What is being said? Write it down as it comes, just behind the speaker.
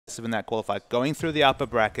in that qualifier, going through the upper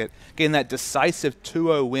bracket, getting that decisive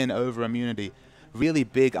 2-0 win over Immunity. Really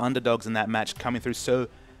big underdogs in that match coming through so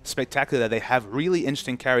spectacular. They have really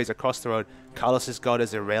interesting carries across the road. Carlos has got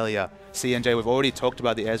his Aurelia. CNJ, we've already talked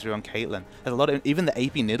about the Ezreal and Caitlyn. There's a lot of, even the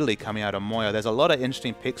AP Nidalee coming out of Moya. There's a lot of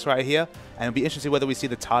interesting picks right here, and it'll be interesting whether we see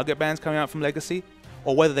the target bans coming out from Legacy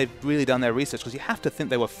or whether they've really done their research, because you have to think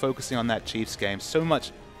they were focusing on that Chiefs game. So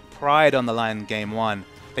much pride on the line in game one.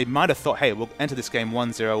 They might have thought, hey, we'll enter this game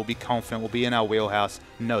 1-0, we'll be confident, we'll be in our wheelhouse.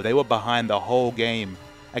 No, they were behind the whole game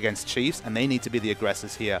against Chiefs, and they need to be the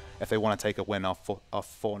aggressors here if they want to take a win off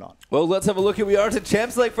 4Not. Well, let's have a look. Here we are at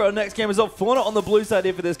Champs League for our next game as well. 4Not on the blue side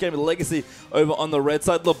here for this game, Legacy over on the red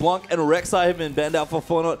side. LeBlanc and Rek'Sai have been banned out for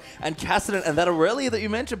 4Not, and Cassidy and that Aurelia that you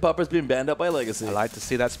mentioned, Papa, has been banned out by Legacy. I like to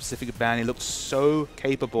see that specific ban. He looked so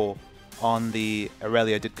capable on the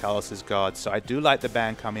Aurelia, did Carlos's guard. So I do like the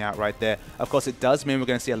ban coming out right there. Of course, it does mean we're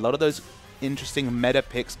going to see a lot of those interesting meta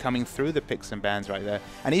picks coming through the picks and bans right there.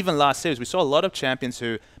 And even last series, we saw a lot of champions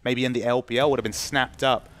who maybe in the LPL would have been snapped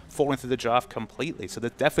up, falling through the draft completely. So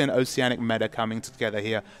there's definitely an Oceanic meta coming together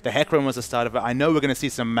here. The Hecarim was the start of it. I know we're going to see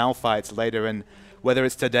some Malphites later in, whether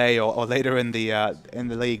it's today or later in the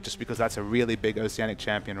league, just because that's a really big Oceanic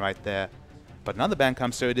champion right there. But another ban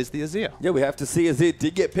comes through, it is the Azir. Yeah, we have to see Azir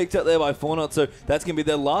did get picked up there by 4Not, so that's going to be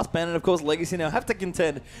their last ban. And of course, Legacy now have to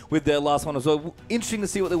contend with their last one as well. Interesting to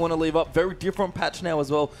see what they want to leave up. Very different patch now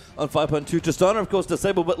as well on 5.2. Tristana, of course,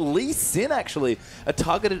 disabled, but Lee Sin actually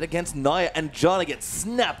targeted against Naya, and Janna gets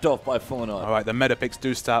snapped off by 4Not. All right, the meta picks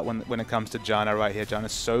do start when it comes to Janna right here.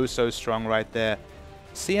 Janna's so strong right there.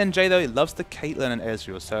 CNJ, though, he loves the Caitlyn and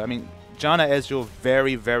Ezreal. So, I mean, Janna, Ezreal,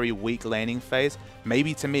 very weak laning phase.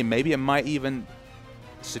 Maybe to me, maybe it might even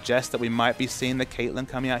suggest that we might be seeing the Caitlyn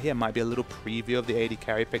coming out here. It might be a little preview of the AD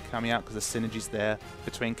carry pick coming out, because the synergy's there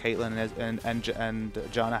between Caitlyn and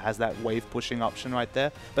Janna has that wave pushing option right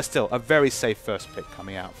there. But still, a very safe first pick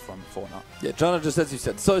coming out from 4Not. Yeah, Janna, just as you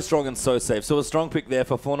said, so strong and so safe. So a strong pick there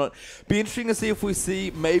for 4Not. Be interesting to see if we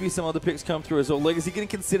see maybe some other picks come through as well. Legacy going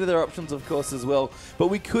to consider their options, of course, as well. But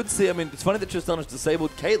we could see, I mean, it's funny that Tristana's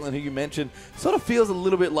disabled. Caitlyn, who you mentioned, sort of feels a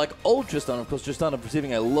little bit like old Tristana. Of course, Tristana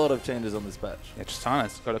receiving a lot of changes on this patch. Yeah,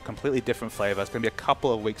 Tristana's got a completely different flavor. It's going to be a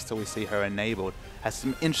couple of weeks till we see her enabled. Has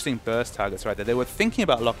some interesting burst targets right there. They were thinking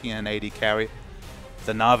about locking in an AD carry.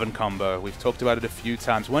 The Narvan combo, we've talked about it a few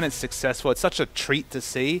times. When it's successful, it's such a treat to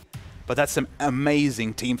see. But that's some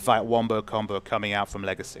amazing teamfight wombo combo coming out from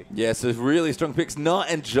Legacy. Yeah, so really strong picks. Nah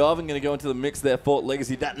and Jarvan going to go into the mix there for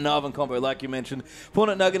Legacy. That Narvan combo, like you mentioned.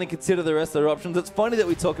 4Not now going to consider the rest of their options. It's funny that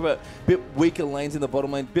we talk about a bit weaker lanes in the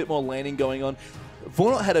bottom lane, a bit more laning going on.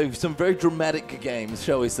 4Not had some very dramatic games,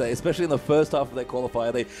 shall we say, especially in the first half of their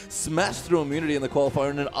qualifier. They smashed through Immunity in the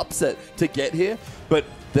qualifier in an upset to get here, but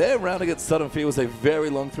their round against Sudden Fear was a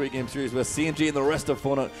very long 3-game series where CNG and the rest of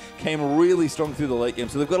 4Not came really strong through the late game.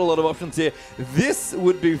 So they've got a lot of options here. This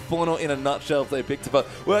would be 4Not in a nutshell if they picked it up.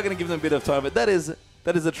 We're not going to give them a bit of time, but that is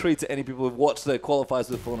a treat to any people who've watched their qualifiers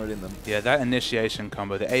with 4Not in them. Yeah, that initiation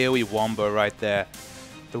combo, the AoE wombo right there.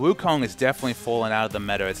 The Wukong is definitely fallen out of the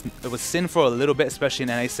meta. It was Sin for a little bit, especially in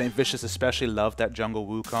NA. St. Vicious especially loved that jungle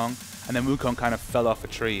Wukong. And then Wukong kind of fell off a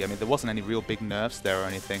tree. I mean, there wasn't any real big nerfs there or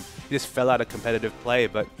anything. He just fell out of competitive play.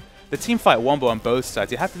 But the teamfight wombo on both sides,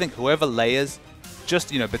 you have to think whoever layers,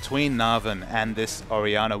 just, you know, between Narvan and this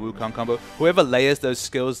Orianna Wukong combo, whoever layers those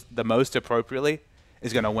skills the most appropriately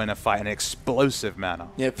is going to win a fight in an explosive manner.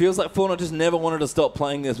 Yeah, it feels like 4Not just never wanted to stop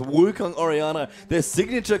playing this. Wukong Orianna, their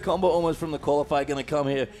signature combo almost from the qualifier, going to come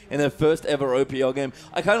here in their first ever OPL game.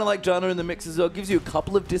 I kind of like Janna in the mix as well. Gives you a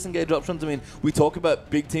couple of disengage options. I mean, we talk about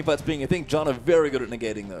big team fights being a thing. Janna very good at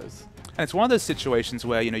negating those. And it's one of those situations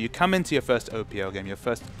where, you know, you come into your first OPL game, your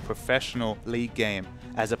first professional league game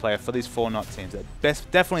as a player for these 4Not teams.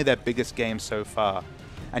 Definitely their biggest game so far.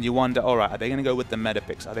 And you wonder, all right, are they going to go with the meta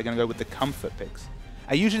picks? Are they going to go with the comfort picks?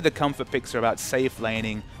 Usually the comfort picks are about safe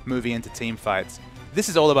laning, moving into team fights. This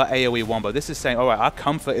is all about AoE wombo. This is saying, all right, our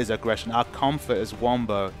comfort is aggression, our comfort is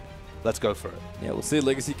wombo. Let's go for it. Yeah, we'll see.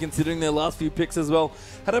 Legacy, considering their last few picks as well,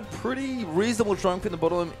 had a pretty reasonable trunk in the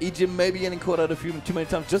bottom lane. EGM maybe getting caught out too many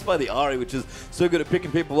times just by the Ahri, which is so good at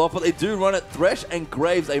picking people off. But they do run it. Thresh and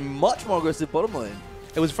Graves, a much more aggressive bottom lane.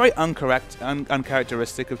 It was very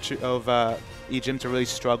uncharacteristic of EGM to really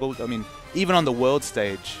struggle. I mean, even on the world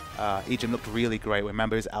stage, EGM looked really great.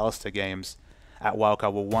 Remember his Alistair games at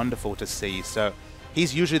Wildcard were wonderful to see. So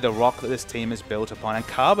he's usually the rock that this team is built upon. And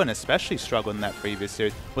Carbon especially struggled in that previous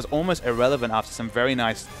series. Was almost irrelevant after some very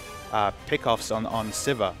nice pick-offs on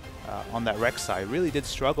Sivir on that Rek'Sai. Really did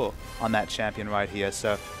struggle on that champion right here.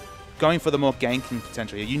 So going for the more ganking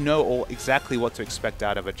potential here. You know exactly what to expect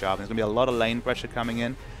out of a Jarvan. There's going to be a lot of lane pressure coming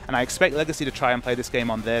in. And And I expect Legacy to try and play this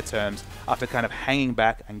game on their terms after kind of hanging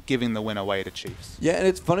back and giving the win away to Chiefs. Yeah, and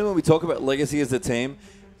it's funny when we talk about Legacy as a team,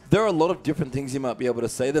 there are a lot of different things you might be able to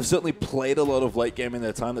say. They've certainly played a lot of late game in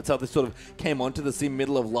their time. That's how they sort of came onto the scene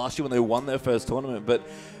middle of last year when they won their first tournament. But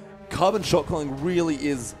Carbon shot calling really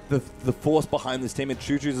is the force behind this team, and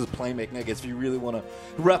Choo-Choo's playmaking, I guess, if you really want to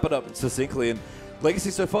wrap it up succinctly. And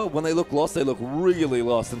Legacy so far, when they look lost, they look really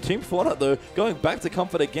lost. And Team 4Not, though, going back to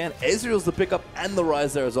comfort again, Ezreal's the pickup and the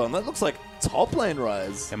Rise there as well. And that looks like top lane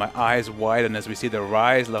Rise. And my eyes widen as we see the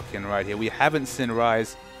Rise lock-in right here. We haven't seen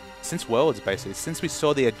Rise since Worlds, basically. Since we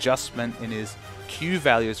saw the adjustment in his Q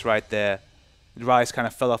values right there, Rise kind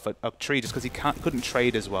of fell off a tree just because he couldn't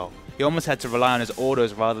trade as well. He almost had to rely on his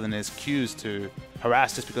autos rather than his Qs to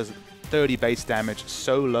harass, just because 30 base damage,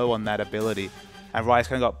 so low on that ability. And Rise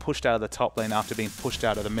kind of got pushed out of the top lane after being pushed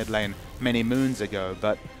out of the mid lane many moons ago.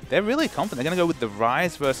 But they're really confident. They're going to go with the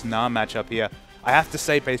Rise versus Gnar matchup here. I have to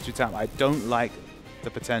say, Base 2 Time, I don't like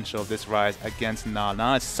the potential of this Rise against Gnar.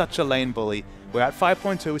 Gnar is such a lane bully. We're at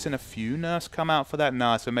 5.2. We've seen a few nerfs come out for that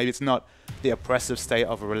Gnar, so maybe it's not the oppressive state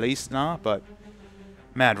of a release Gnar, but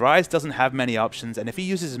man, Rise doesn't have many options, and if he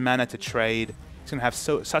uses his mana to trade, he's going to have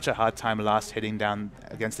such a hard time last hitting down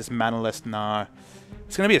against this manaless Gnar.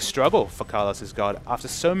 It's going to be a struggle for Carlos's God. After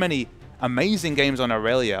so many amazing games on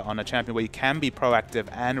Aurelia, on a champion where you can be proactive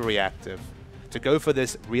and reactive, to go for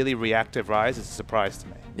this really reactive Rise is a surprise to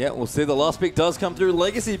me. Yeah, we'll see. The last pick does come through.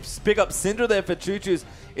 Legacy pick up Syndra there for Choo-Choo's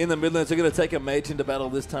in the mid lane. So they're going to take a mage into battle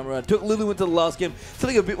this time around. Took Lulu into the last game,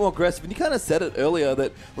 something a bit more aggressive. And you kind of said it earlier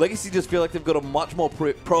that Legacy just feel like they've got a much more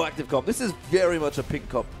proactive comp. This is very much a pick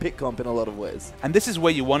comp in a lot of ways. And this is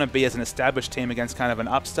where you want to be as an established team against kind of an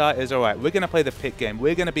upstart is, all right, we're going to play the pick game.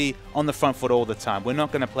 We're going to be on the front foot all the time. We're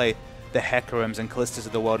not going to play the Hekarims and Callistas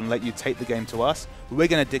of the world and let you take the game to us. We're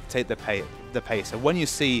going to dictate the pace. And when you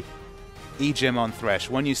see Ejim on Thresh,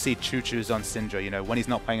 when you see Choo-Choo's on Syndra, you know, when he's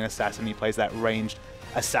not playing an assassin, he plays that ranged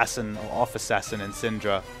assassin or off assassin in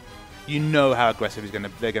Syndra, you know how aggressive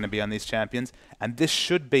they're going to be on these champions. And this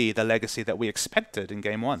should be the Legacy that we expected in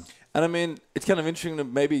Game 1. And I mean, it's kind of interesting to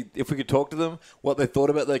maybe, if we could talk to them, what they thought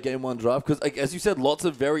about their Game 1 draft. Because, as you said, lots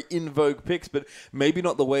of very in-vogue picks, but maybe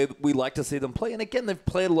not the way that we like to see them play. And again, they've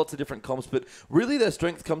played lots of different comps, but really their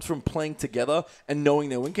strength comes from playing together and knowing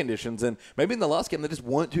their win conditions. And maybe in the last game, they just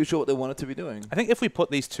weren't too sure what they wanted to be doing. I think if we put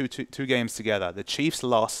these two games together, the Chiefs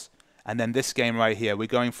loss, and then this game right here, we're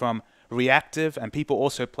going from reactive and people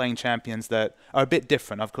also playing champions that are a bit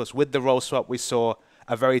different. Of course, with the role swap, we saw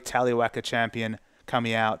a very Tallywhacker champion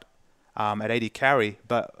coming out at 80 carry,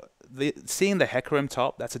 but seeing the Hecarim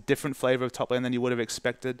top, that's a different flavor of top lane than you would have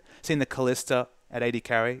expected. Seeing the Callista at 80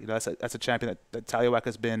 carry, you know, that's a champion that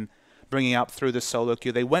Tallywhacker's been bringing up through the solo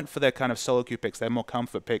queue. They went for their kind of solo queue picks, their more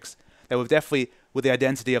comfort picks. They were definitely with the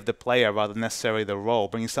identity of the player rather than necessarily the role,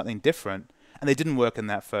 bringing something different. And they didn't work in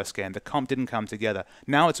that first game. The comp didn't come together.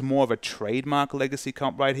 Now it's more of a trademark Legacy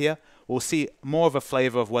comp right here. We'll see more of a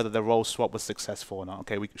flavor of whether the role swap was successful or not.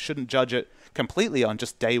 Okay, we shouldn't judge it completely on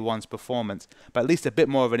just day one's performance, but at least a bit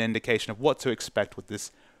more of an indication of what to expect with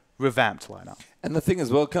this revamped lineup. And the thing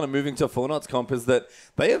as well, kind of moving to 4Not's comp, is that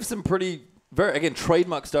they have some pretty again,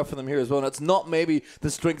 trademark stuff for them here as well. And it's not maybe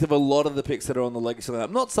the strength of a lot of the picks that are on the Legacy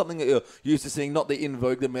lineup. Not something that you're used to seeing, not the in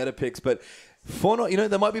vogue, the meta picks, but 4Not, you know,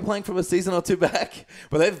 they might be playing from a season or two back,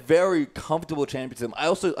 but they're very comfortable champions.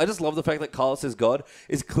 I just love the fact that Carlos's God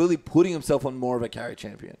is clearly putting himself on more of a carry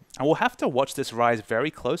champion. And we'll have to watch this Rise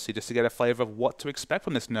very closely just to get a flavor of what to expect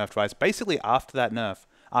from this nerfed Rise. Basically, after that nerf,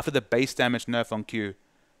 after the base damage nerf on Q,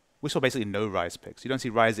 we saw basically no Rise picks. You don't see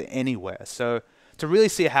Rise anywhere. So to really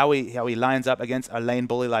see how he lines up against a lane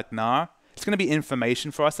bully like Gnar, it's going to be information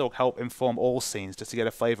for us that will help inform all scenes just to get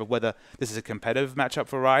a flavor of whether this is a competitive matchup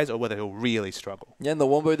for Rise or whether he'll really struggle. Yeah, and the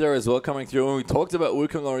Wombo there as well coming through. When we talked about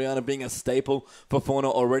Wukong Orianna being a staple for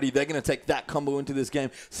 4Not already, they're going to take that combo into this game.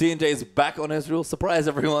 C&J is back on Ezreal. Surprise,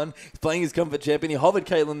 everyone. He's playing his comfort champion. He hovered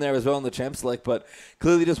Caitlyn there as well in the champ select, but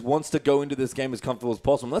clearly just wants to go into this game as comfortable as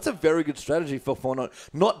possible. And that's a very good strategy for 4Not,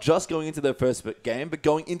 not just going into their first game, but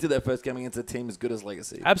going into their first game against a team as good as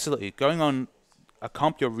Legacy. Absolutely. Going on a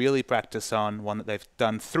comp you're really practice on, one that they've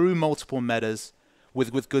done through multiple metas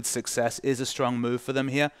with good success, is a strong move for them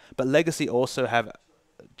here. But Legacy also have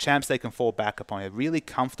champs they can fall back upon. Really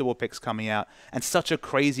comfortable picks coming out and such a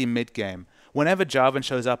crazy mid-game. Whenever Jarvan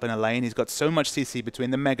shows up in a lane, he's got so much CC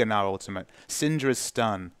between the Mega Gnar ultimate, Syndra's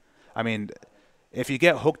stun. I mean, if you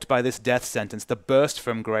get hooked by this death sentence, the burst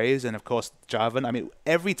from Graves and, of course, Jarvan, I mean,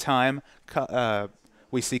 every time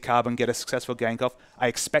we see Carbon get a successful gank off, I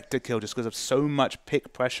expect to kill just because of so much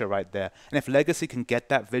pick pressure right there. And if Legacy can get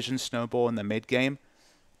that vision snowball in the mid game,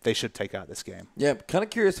 they should take out this game. Yeah, kind of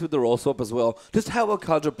curious with the roll swap as well. Just how well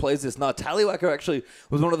Kadra plays this. Now, Tallywacker actually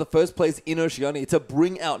was one of the first players in Oceanic to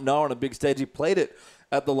bring out Na on a big stage. He played it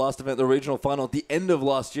at the last event, the regional final, at the end of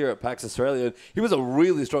last year at PAX Australia. He was a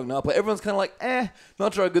really strong Na player. Everyone's kind of like,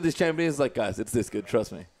 not sure how good this champion is. Like, guys, it's this good,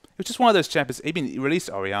 trust me. It was just one of those champions. Even released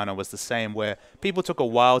Oriana was the same, where people took a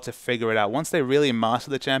while to figure it out. Once they really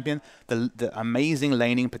mastered the champion, the amazing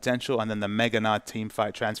laning potential and then the Mega Nard team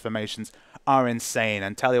fight transformations are insane.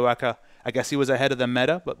 And Tallywacker, I guess he was ahead of the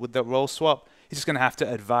meta, but with the role swap, he's just going to have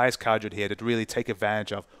to advise Kadra here to really take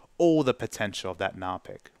advantage of all the potential of that Na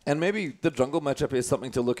pick. And maybe the jungle matchup is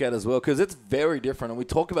something to look at as well, because it's very different. And we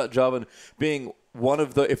talk about Jarvan being one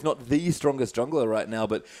of the, if not the strongest jungler right now,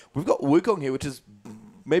 but we've got Wukong here, which is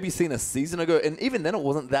maybe seen a season ago, and even then it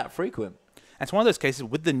wasn't that frequent. And it's one of those cases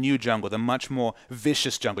with the new jungle, the much more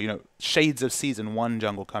vicious jungle, you know, shades of Season 1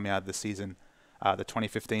 jungle coming out of the season, the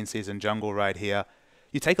 2015 season jungle right here.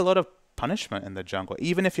 You take a lot of punishment in the jungle.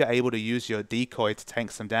 Even if you're able to use your decoy to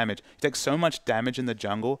tank some damage, you take so much damage in the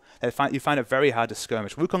jungle that you find it very hard to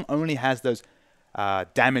skirmish. Wukong only has those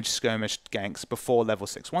damage skirmish ganks before level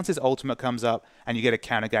 6. Once his ultimate comes up and you get a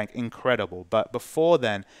counter gank, incredible. But before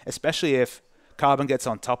then, especially if Carbon gets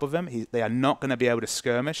on top of him, they are not going to be able to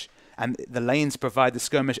skirmish, and the lanes provide the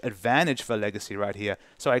skirmish advantage for Legacy right here.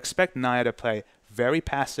 So I expect Naya to play very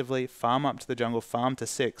passively, farm up to the jungle, farm to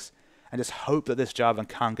 6, and just hope that this Jarvan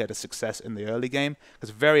can't get a success in the early game, because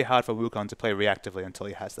it's very hard for Wukong to play reactively until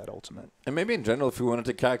he has that ultimate. And maybe in general, if we wanted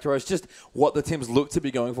to characterize just what the teams look to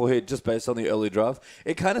be going for here, just based on the early draft,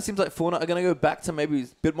 it kind of seems like 4Not are going to go back to maybe a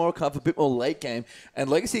bit more comfort, a bit more late game, and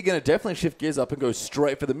Legacy are going to definitely shift gears up and go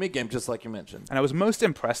straight for the mid game, just like you mentioned. And I was most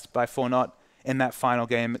impressed by 4Not in that final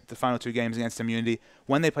game, the final 2 games against Immunity,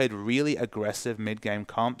 when they played really aggressive mid-game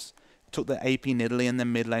comps, took the AP Nidalee in the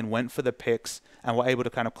mid lane, went for the picks, and were able to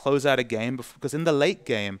kind of close out a game. Because in the late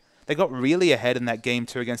game, they got really ahead in that game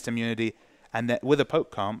 2 against Immunity and with a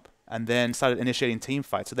poke comp, and then started initiating team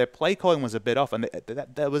fights. So their play calling was a bit off, and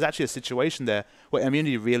there was actually a situation there where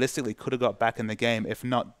Immunity realistically could have got back in the game if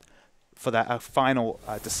not for that final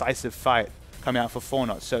decisive fight coming out for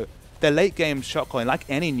 4Not. So their late game shot calling, like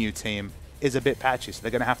any new team, is a bit patchy, so they're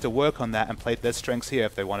going to have to work on that and play their strengths here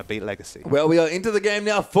if they want to beat Legacy. Well, we are into the game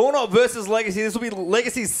now. 4Not versus Legacy. This will be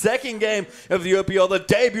Legacy's second game of the OPL. The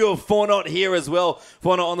debut of 4Not here as well.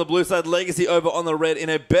 4Not on the blue side, Legacy over on the red in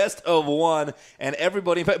a best of 1. And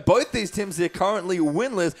everybody, in fact, both these teams here currently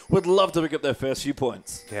winless, would love to pick up their first few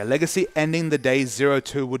points. Yeah, Legacy ending the day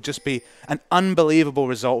 0-2 would just be an unbelievable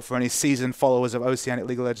result for any seasoned followers of Oceanic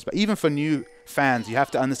League of Legends. But even for new fans, you have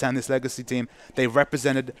to understand this Legacy team. They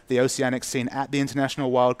represented the Oceanic scene at the International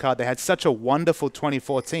Wildcard. They had such a wonderful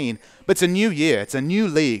 2014, but it's a new year. It's a new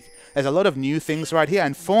league. There's a lot of new things right here,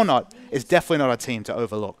 and 4Not is definitely not a team to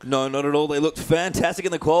overlook. No, not at all. They looked fantastic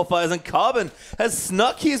in the qualifiers, and Carbon has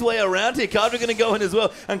snuck his way around here. Carbon going to go in as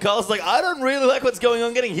well, and Carlos like, I don't really like what's going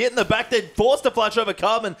on, getting hit in the back. They're forced to flash over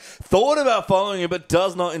Carbon. Thought about following him, but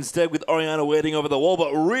does not instead, with Oriana waiting over the wall,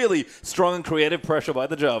 but really strong and creative pressure by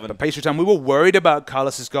the Jarvan. But Pastry Time, we were worried about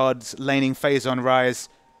Carlos's God's laning phase on Rise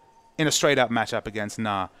in a straight-up matchup against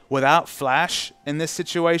Na. Without Flash in this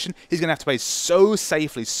situation, he's going to have to play so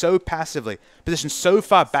safely, so passively, positioned so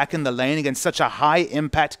far back in the lane against such a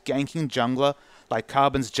high-impact ganking jungler like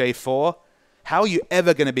Carbon's J4. How are you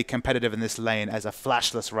ever going to be competitive in this lane as a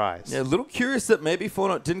flashless Rise? Yeah, a little curious that maybe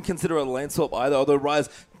 4Not didn't consider a lane swap either, although Rise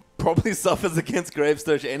probably suffers against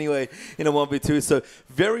Gravestone anyway in a 1v2. So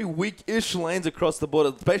very weak-ish lanes across the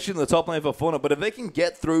board, especially in the top lane for 4Not. But if they can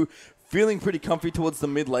get through feeling pretty comfy towards the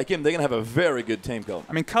mid lane game, they're going to have a very good team comp.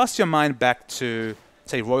 I mean, cast your mind back to,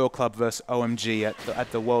 say, Royal Club versus OMG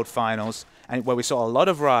at the World Finals, and where we saw a lot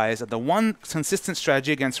of Rise, and the one consistent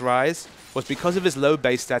strategy against Rise was because of his low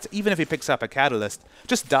base stats, even if he picks up a Catalyst,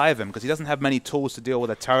 just dive him, because he doesn't have many tools to deal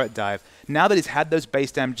with a turret dive. Now that he's had those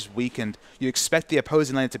base damages weakened, you expect the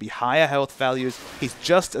opposing lane to be higher health values. He's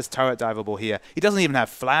just as turret diveable here. He doesn't even have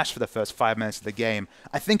Flash for the first 5 minutes of the game.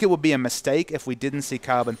 I think it would be a mistake if we didn't see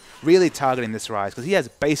Carbon really targeting this Rise, because he has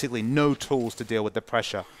basically no tools to deal with the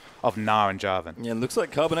pressure of Na and Jarvan. Yeah, it looks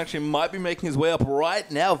like Carbon actually might be making his way up right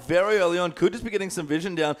now, very early on. Could just be getting some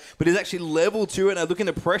vision down, but he's actually level 2 and now looking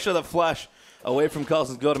to pressure the Flash away from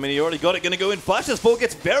Carlson's God. I mean, he already got it. Going to go in. Flash's fall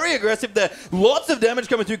gets very aggressive there. Lots of damage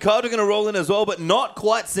coming through. Carbon going to roll in as well, but not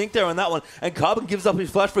quite sync there on that one. And Carbon gives up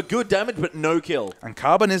his Flash for good damage, but no kill. And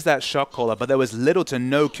Carbon is that shot caller, but there was little to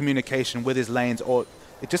no communication with his lanes, or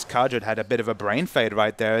it just Kadra had a bit of a brain fade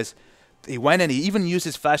right there. As he went in, he even used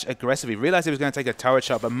his Flash aggressively. Realized he was going to take a turret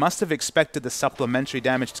shot, but must have expected the supplementary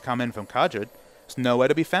damage to come in from Kadra. It's nowhere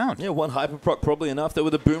to be found. Yeah, one hyper proc probably enough. There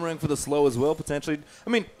with a boomerang for the slow as well, potentially. I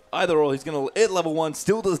mean, either or, he's going to hit level 1,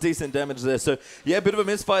 still does decent damage there. So, yeah, a bit of a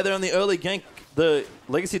misfire there on the early gank. The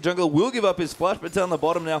Legacy jungler will give up his flash, but down the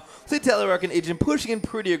bottom now. See Telerak and Ijin pushing in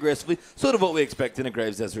pretty aggressively, sort of what we expect in a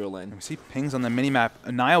Graves Ezreal lane. We see pings on the minimap.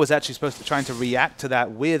 Naya was actually supposed to trying to react to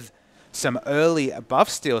that with some early buff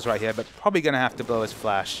steals right here, but probably going to have to blow his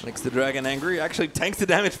flash. Makes the Dragon angry, actually tanks the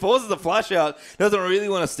damage, forces the flash out, doesn't really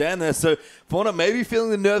want to stand there. So 4Not maybe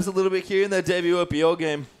feeling the nerves a little bit here in their debut OPL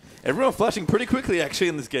game. Everyone flashing pretty quickly actually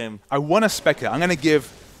in this game. I want to speculate. I'm going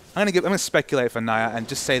to speculate for Naya and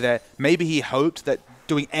just say that maybe he hoped that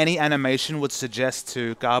doing any animation would suggest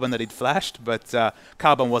to Carbon that he'd flashed, but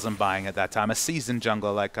Carbon wasn't buying at that time. A seasoned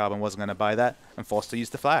jungler like Carbon wasn't going to buy that and forced to use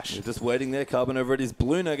the flash. You're just waiting there. Carbon over at his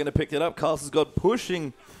blue now going to pick it up. Carlos has got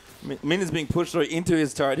pushing. Minions being pushed through into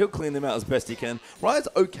his turret. He'll clean them out as best he can. Ryan's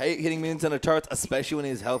okay at hitting minions on a turret, especially when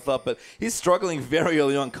he has health up, but he's struggling very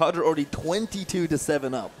early on. Kadra already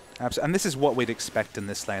 22-7 up. Absolutely. And this is what we'd expect in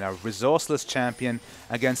this lane. A resourceless champion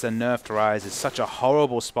against a nerfed Ryze is such a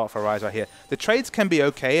horrible spot for Ryze right here. The trades can be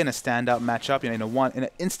okay in a standout matchup. You know, in an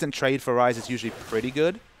instant trade for Ryze is usually pretty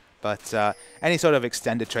good, but any sort of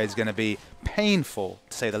extended trade is going to be painful,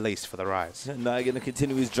 to say the least, for the Ryze. And now going to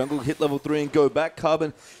continue his jungle, hit level 3 and go back.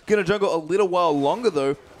 Carbon going to jungle a little while longer,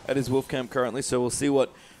 though, at his wolf camp currently, so we'll see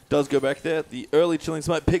what does go back there. The early Chilling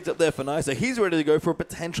Smite picked up there for Naya, so he's ready to go for a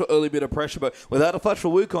potential early bit of pressure, but without a flash for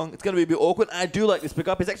Wukong, it's going to be a bit awkward. I do like this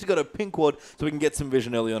pickup. He's actually got a pink ward, so we can get some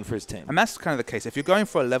vision early on for his team. And that's kind of the case. If you're going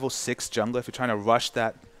for a level 6 jungler, if you're trying to rush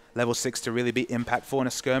that level 6 to really be impactful in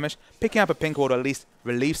a skirmish, picking up a pink ward or at least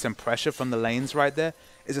relieve some pressure from the lanes right there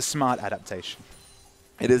is a smart adaptation.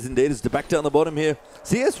 It is indeed. It's to back down the bottom here.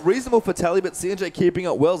 CS reasonable for Tally, but CNJ keeping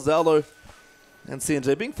up well. Zalo and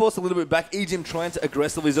CNJ being forced a little bit back. Ejim trying to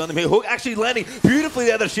aggressively zone them here. Hook actually landing beautifully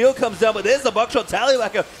there. The shield comes down, but there's the buckshot.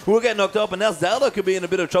 Tallywacker will get knocked off, and now Zaldo could be in a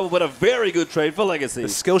bit of trouble, but a very good trade for Legacy. The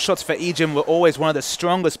skill shots for Ejim were always one of the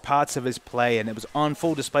strongest parts of his play, and it was on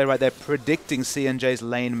full display right there, predicting CNJ's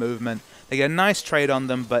lane movement. They get a nice trade on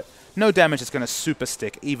them, but no damage is going to super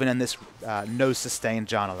stick, even in this no sustained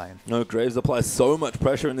Janna lane. No, Graves applies so much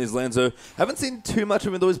pressure in these lanes, so haven't seen too much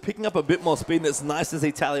of him, though he's picking up a bit more speed, and it's nice to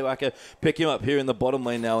see Tallywacker pick him up here in the bottom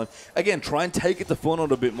lane now, and again, try and take it to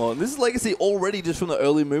 4Not a bit more. And this is Legacy already, just from the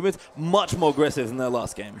early movements, much more aggressive than their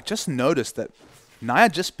last game. I just noticed that Naya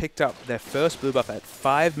just picked up their first blue buff at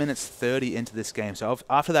 5 minutes 30 into this game. So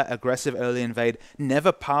after that aggressive early invade,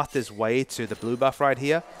 never pathed his way to the blue buff right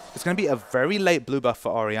here. It's going to be a very late blue buff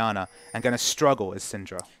for Orianna and going to struggle as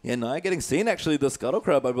Syndra. Yeah, Naya getting seen actually. The Scuttle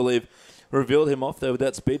Crab, I believe, revealed him off there with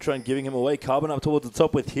that speed train, giving him away. Carbon up towards the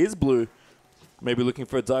top with his blue. Maybe looking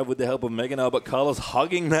for a dive with the help of Mega now, but Carlos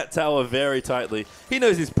hugging that tower very tightly. He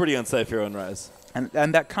knows he's pretty unsafe here on Ryze.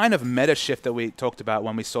 And that kind of meta shift that we talked about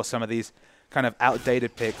when we saw some of these kind of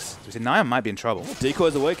outdated picks. Naya might be in trouble.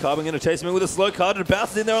 Decoys away. Carbon going to chase him in with a slow card. It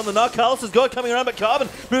bounces in there on the knock. Carlos has got coming around, but Carbon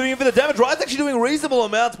moving in for the damage. Ryze actually doing reasonable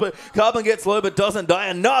amounts, but Carbon gets low but doesn't die,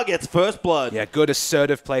 and Nah gets first blood. Yeah, good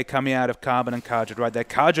assertive play coming out of Carbon and Kardred right there.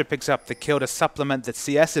 Kardred picks up the kill to supplement the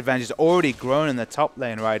CS advantage. Is already grown in the top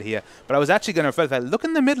lane right here. But I was actually going to refer to that. Look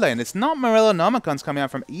in the mid lane. It's not Morello Nomicons coming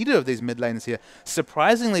out from either of these mid lanes here.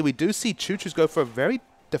 Surprisingly, we do see Choo-Choo's go for a very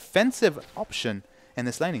defensive option in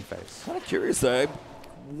this laning phase. Kind of curious though.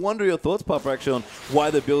 Wonder your thoughts, Papa, actually, on why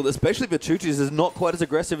the build, especially for Choo-Choo's, is not quite as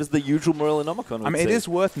aggressive as the usual Morello Nomicon. I mean, it is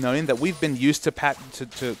worth noting that we've been used to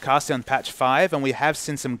casting on patch 5, and we have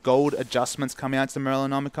seen some gold adjustments coming out to the Morello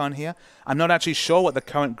Nomicon here. I'm not actually sure what the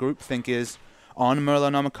current groupthink is on Morello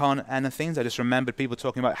Nomicon and Athenes. I just remembered people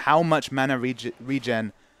talking about how much mana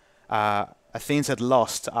regen Athenes had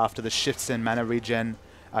lost after the shifts in mana regen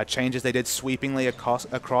changes they did sweepingly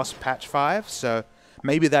across patch 5. So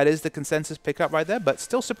maybe that is the consensus pickup right there, but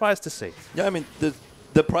still surprised to see. Yeah, I mean,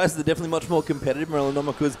 the prices are definitely much more competitive. Morello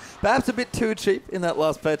Nomicon was perhaps a bit too cheap in that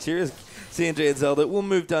last patch here. As CNJ and Zelda will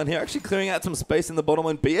move down here, actually clearing out some space in the bottom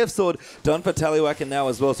lane. BF Sword done for Tallywacker now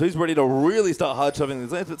as well, so he's ready to really start hard shoving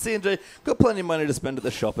these lanes. But CNJ got plenty of money to spend at the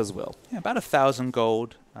shop as well. Yeah, about 1,000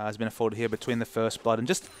 gold has been afforded here between the first blood and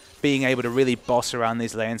just being able to really boss around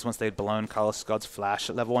these lanes once they've blown Carlos God's flash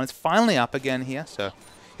at level 1. It's finally up again here, so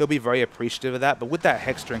he'll be very appreciative of that. But with that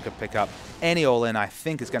Hex Drinker pickup, any all-in, I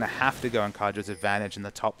think, is going to have to go on Kardred's advantage in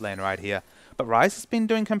the top lane right here. But Ryze has been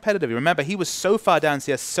doing competitive. Remember, he was so far down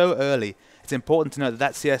CS so early. It's important to note that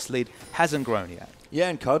that CS lead hasn't grown yet. Yeah,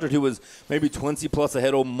 and Kardred, who was maybe 20 plus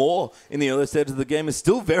ahead or more in the early stages of the game, is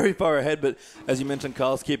still very far ahead. But as you mentioned,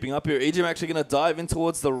 Carl's keeping up here. Ejim actually going to dive in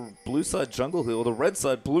towards the blue side jungle here, or the red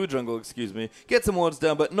side blue jungle, excuse me. Get some wards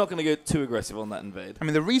down, but not going to go too aggressive on that invade. I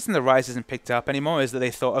mean, the reason the Ryze isn't picked up anymore is that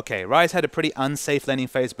they thought, okay, Ryze had a pretty unsafe laning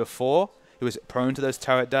phase before. He was prone to those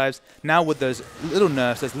turret dives. Now with those little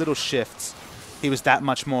nerfs, those little shifts, he was that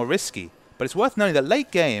much more risky. But it's worth noting that late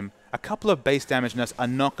game, a couple of base damage nerfs are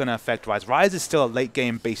not going to affect Rise. Rise is still a late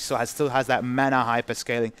game beast, still has that mana hyper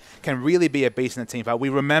scaling, can really be a beast in the team fight. We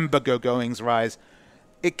remember Going's Rise.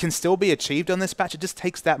 It can still be achieved on this patch. It just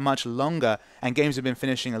takes that much longer, and games have been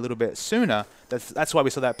finishing a little bit sooner. That's why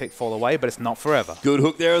we saw that pick fall away, but it's not forever. Good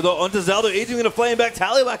hook there, though, onto Zaldo. Easy going to flame back.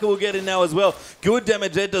 Tallywacker will get in now as well. Good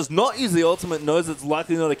damage there. Does not use the ultimate. Knows it's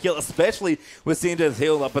likely not a kill, especially with CNJ's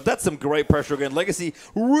healed up. But that's some great pressure again. Legacy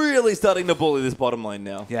really starting to bully this bottom lane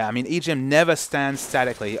now. Yeah, I mean, EGM never stands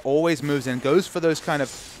statically. He always moves in, goes for those kind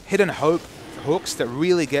of hidden hooks that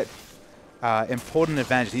really get important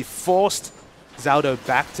advantage. He forced Zaldo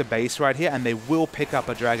back to base right here, and they will pick up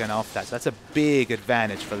a dragon off that. So that's a big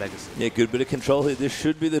advantage for Legacy. Yeah, good bit of control here. This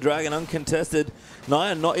should be the dragon uncontested.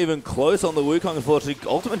 Naya not even close on the Wukong, unfortunately.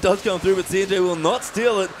 Ultimate does come through, but CNJ will not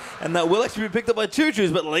steal it, and that will actually be picked up by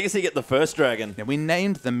Choo-Choo's, but Legacy get the first dragon. Yeah, we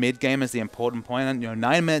named the mid game as the important point, and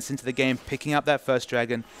 9 minutes into the game, picking up that first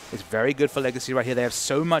dragon is very good for Legacy right here. They have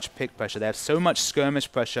so much pick pressure, they have so much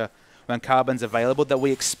skirmish pressure when Carbon's available that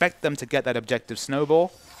we expect them to get that objective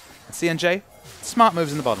snowball. And CNJ, smart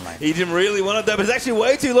moves in the bottom lane. He didn't really want it though, but it's actually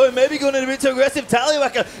way too low. Maybe going in a bit too aggressive.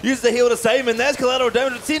 Tallywacker uses the heal to save him, and there's collateral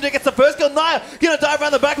damage. CNJ gets the first kill. Naya gonna dive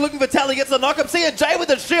around the back looking for Tally, gets the knock-up. CNJ with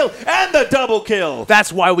the shield and the double kill.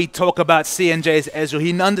 That's why we talk about CNJ's Ezreal.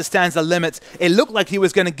 He understands the limits. It looked like he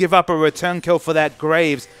was going to give up a return kill for that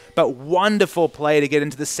Graves, but wonderful play to get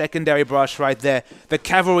into the secondary brush right there. The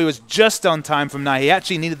cavalry was just on time from Naya. He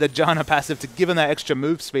actually needed the Janna passive to give him that extra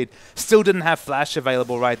move speed. Still didn't have flash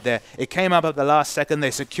available right there. It came up at the last second.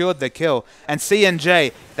 They secured the kill. And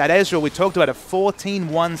CNJ, that Ezreal we talked about, at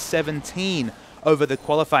 14-1-17 over the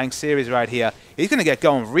qualifying series right here. He's going to get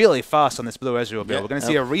going really fast on this blue Ezreal build. Yep. We're going to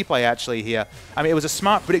see a replay actually here. I mean, it was a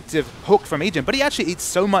smart predictive hook from Ejin, but he actually eats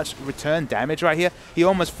so much return damage right here, he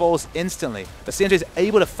almost falls instantly. But CNJ is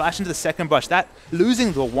able to flash into the second brush. That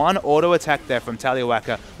losing the one auto attack there from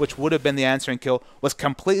Tallywacker, which would have been the answering kill, was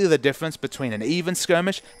completely the difference between an even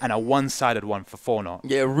skirmish and a one-sided one for 4Not.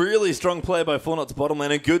 Yeah, really strong play by 4Not's bottom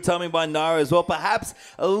lane, and good timing by Nara as well. Perhaps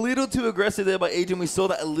a little too aggressive there by Ejin. We saw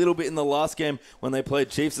that a little bit in the last game when they played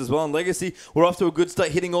Chiefs as well. And Legacy were off to a good start,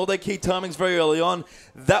 hitting all their key timings very early on.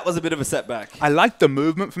 That was a bit of a setback. I like the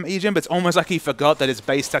movement from Ejin, but it's almost like he forgot that his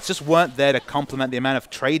base stats just weren't there to complement the amount of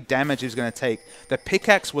trade damage he was going to take. The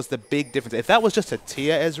pickaxe was the big difference. If that was just a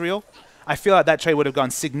tier Ezreal, I feel like that trade would have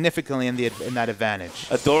gone significantly in that advantage.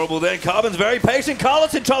 Adorable there. Carbon's very patient.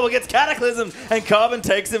 Carlos in trouble, gets Cataclysm, and Carbon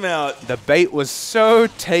takes him out. The bait was so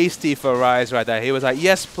tasty for Rise right there. He was like,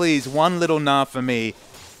 yes, please, one little nah for me.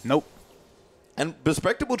 Nope. And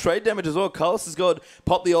respectable trade damage as well. Carlos has got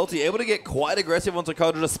pop the ulti, able to get quite aggressive onto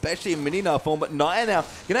Cardra, especially in mini Gnar form. But Naya now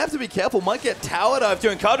going to have to be careful. Might get tower dive too.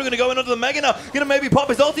 And Cardra going to go in onto the Mega now. Going to maybe pop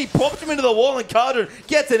his ulti, pops him into the wall, and Cardra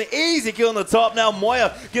gets an easy kill on the top. Now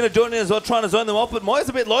Moya going to join in as well, trying to zone them off. But Moya's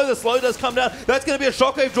a bit low. The slow does come down. That's going to be a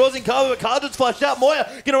shockwave, draws in Cardra, but Cardra's flashed out. Moya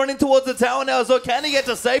going to run in towards the tower now as well. Can he get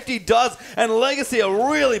to safety? Does. And Legacy are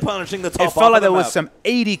really punishing the top. It felt like there was some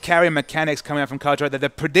 80 carry mechanics coming out from Cardra right there. The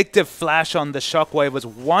predictive flash on the shockwave was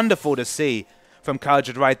wonderful to see from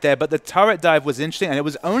Cardra right there, but the turret dive was interesting, and it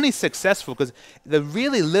was only successful because the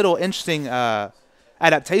really little interesting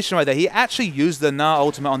adaptation right there, he actually used the Gnar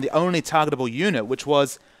ultimate on the only targetable unit, which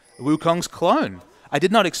was Wukong's clone. I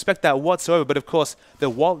did not expect that whatsoever, but of course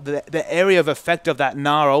the area of effect of that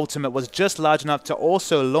Gnar ultimate was just large enough to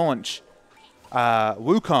also launch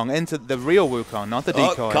Wukong into the real Wukong, not the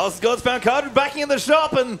decoy. Carlos God's found Cardra backing in the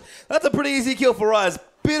shop, and that's a pretty easy kill for Rise.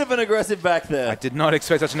 Bit of an aggressive back there. I did not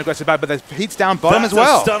expect such an aggressive back, but the heat's down bottom as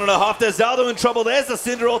well. That's a stun and a half. There's Zaldo in trouble. There's the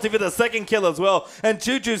Cinder ulti for the second kill as well. And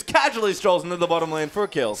Choo-Choo's casually strolls into the bottom lane for a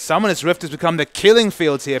kill. Summoner's Rift has become the killing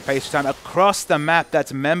fields here, Pace time. Across the map,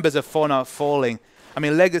 that's members of 4Not falling. I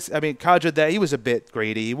mean, Cardra there, he was a bit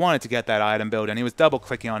greedy. He wanted to get that item build, and he was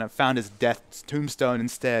double-clicking on it, found his death tombstone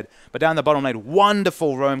instead. But down the bottom lane,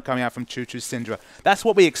 wonderful roam coming out from Choo-Choo's Syndra. That's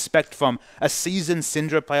what we expect from a seasoned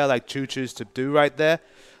Syndra player like Choo-Choo's to do right there.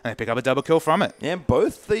 And they pick up a double kill from it. Yeah,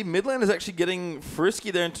 both the mid lane is actually getting frisky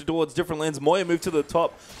there towards different lanes. Moya moved to the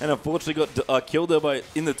top and unfortunately got killed there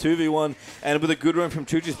in the 2v1. And with a good run from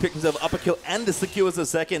Choo-Choo's, picked himself up a kill and secures a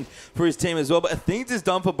second for his team as well. But things is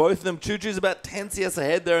done for both of them. Choo-Choo's about 10 CS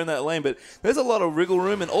ahead there in that lane. But there's a lot of wriggle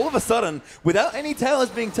room. And all of a sudden, without any towers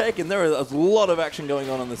being taken, there is a lot of action going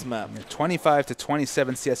on this map. 25 to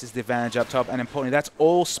 27 CS is the advantage up top. And importantly, that's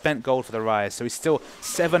all spent gold for the Rise. So he's still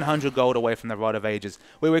 700 gold away from the Rod of Ages.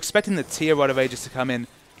 We were expecting the tier Rod of Ages to come in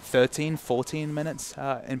 13, 14 minutes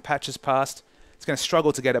in patches past. He's going to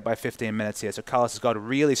struggle to get it by 15 minutes here. So Carlos has got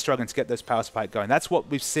really struggling to get those power spike going. That's what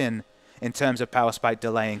we've seen in terms of power spike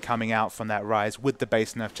delaying coming out from that Rise with the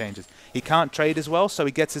base nerf changes. He can't trade as well, so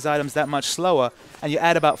he gets his items that much slower, and you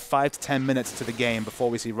add about 5 to 10 minutes to the game before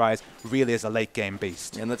we see Rise really as a late game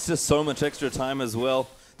beast. And that's just so much extra time as well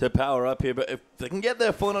to power up here, but if they can get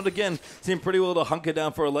there 4-0 again, seem pretty well to hunker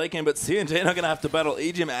down for a late game, but CNJ not going to have to battle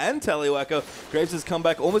Ejim and Tallywhacker. Graves has come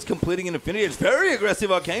back almost completing an Infinity Edge. Very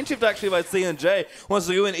aggressive arcane shift actually by CNJ. Once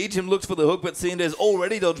to go in, Ejim looks for the hook, but CNJ has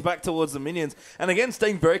already dodged back towards the minions, and again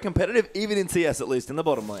staying very competitive, even in CS at least, in the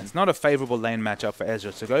bottom lane. It's not a favorable lane matchup for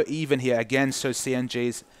Ezreal to go even here again, so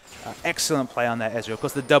CNJ's excellent play on that Ezreal. Of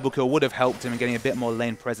course, the double kill would have helped him in getting a bit more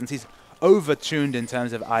lane presence. He's over-tuned in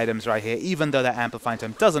terms of items right here, even though that amplifying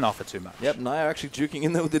term doesn't offer too much. Yep, Naya actually juking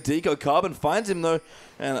in there with the deco. Carbon finds him though,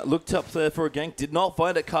 and looked up there for a gank. Did not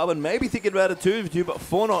find it. Carbon maybe thinking about a 2v2, but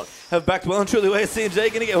 4Not have backed well and truly away. CNJ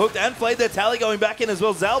going to get hooked and flayed there. Tally going back in as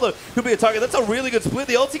well. Zaldo could be a target. That's a really good split.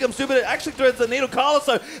 The ulti comes through, but it actually threads the needle. Carlos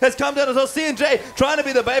has come down as well. CNJ trying to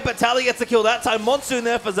be the bait, but Tally gets the kill that time. Monsoon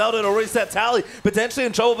there for Zaldo to reset. Tally potentially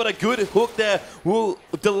in trouble, but a good hook there will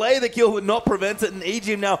delay the kill, would not prevent it. And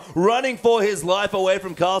Ejim now running for his life away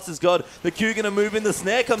from Carlos's God. The Q going to move in. The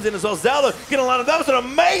snare comes in as well. Zaldo going to line up. That was an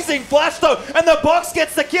amazing flash though, and the box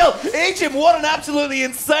gets the kill. Ejim, what an absolutely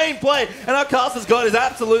insane play. And now Carlos's God is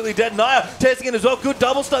absolutely dead. Naya chasing in as well. Good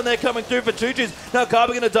double stun there coming through for Choo-Choo's. Now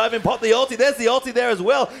Carbon going to dive in, pop the ulti. There's the ulti there as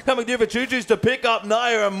well. Coming through for Choo-Choo's to pick up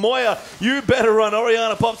Naya and Moya. You better run.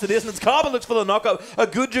 Orianna pops the distance. Carbon looks for the knockup. A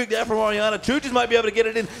good juke there from Orianna. Choo-Choo's might be able to get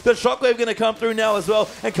it in. The shockwave going to come through now as well.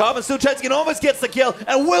 And Carbon still chasing and almost gets the kill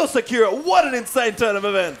and will secure it. What an insane turn of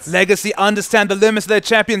events. Legacy understand the limits of their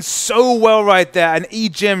champion so well right there, and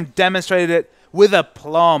Ejim demonstrated it with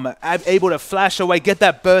aplomb, able to flash away, get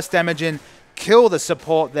that burst damage in, kill the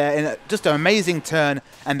support there in just an amazing turn,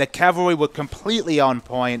 and the cavalry were completely on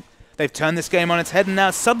point. They've turned this game on its head, and now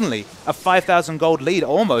suddenly a 5,000 gold lead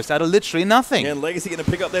almost out of literally nothing. And Legacy going to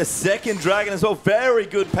pick up their second dragon as well. Very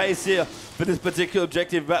good pace here for this particular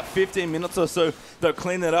objective. About 15 minutes or so, they'll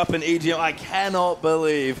clean that up. And EGM, I cannot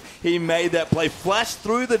believe he made that play. Flashed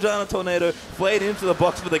through the Giant Tornado, played into the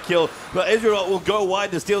box for the kill. But Ezreal will go wide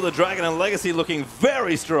to steal the dragon, and Legacy looking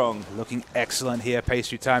very strong. Looking excellent here, pace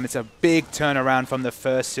through time. It's a big turnaround from the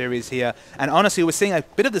first series here. And honestly, we're seeing a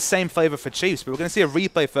bit of the same flavor for Chiefs, but we're going to see a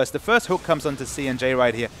replay first. The first hook comes onto CNJ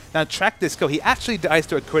right here. Now track this kill. He actually dies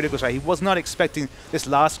to a critical strike. He was not expecting this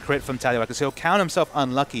last crit from Tallywhacker, so he'll count himself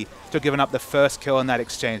unlucky to have given up the first kill in that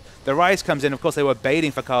exchange. The Rise comes in. Of course, they were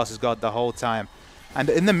baiting for Carlos's God the whole time. And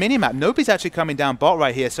in the minimap, nobody's actually coming down bot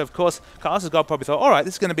right here. So, of course, Carlos's God probably thought, all right,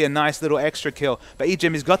 this is going to be a nice little extra kill. But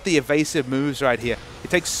Ejim has got the evasive moves right here. It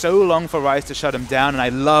takes so long for Rise to shut him down, and I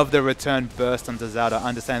love the return burst onto Zelda,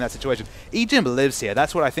 understanding that situation. Ejim lives here.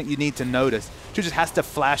 That's what I think you need to notice. Chu just has to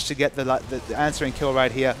flash to get the answering kill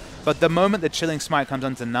right here. But the moment the Chilling Smite comes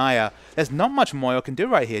onto Naya, there's not much Moyo can do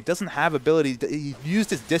right here. It doesn't have ability. He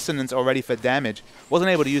used his Dissonance already for damage.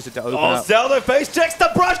 Wasn't able to use it to open up. Zelda face checks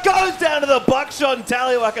the brush, goes down to the buckshot, and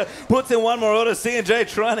Tallywhacker puts in one more order. CNJ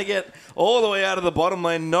trying to get all the way out of the bottom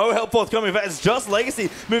lane. No help forthcoming. It's just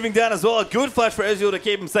Legacy moving down as well. A good flash for Ezreal to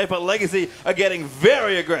keep him safe, but Legacy are getting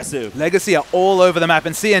very aggressive. Legacy are all over the map,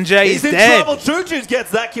 and CNJ is dead. He's in trouble. Choo-Choo's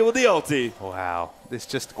gets that kill with the ulti. Wow. It's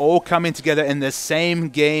just all coming together in the same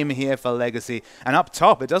game here for Legacy. And up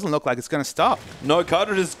top, it doesn't look like it's going to stop. No,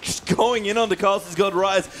 Cartridge is just going in on the Carlos's God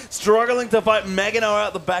Rise, struggling to fight Magano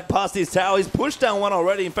out the back past his tower. He's pushed down one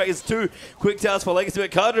already. In fact, it's 2 quick towers for Legacy.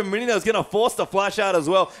 But Cartridge Minino is going to force the flash out as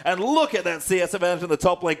well. And look at that CS advantage in the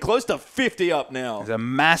top lane, close to 50 up now. There's a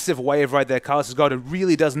massive wave right there. Carlos's God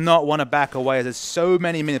really does not want to back away. There's so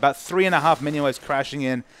many minions, about 3.5 minion waves crashing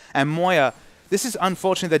in. And Moya, this is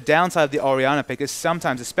unfortunately the downside of the Orianna pick, is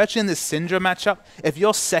sometimes, especially in this Syndra matchup, if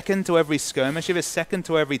you're second to every skirmish, if you're second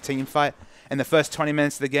to every team fight in the first 20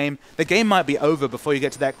 minutes of the game might be over before you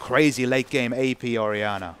get to that crazy late game AP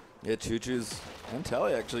Orianna. Yeah, Choo-Choo's and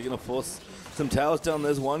Tally actually going to force some towers down.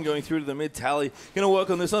 There's one going through to the mid. Tally going to work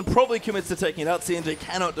on this one. Probably commits to taking it out. CNJ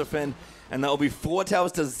cannot defend. And that will be 4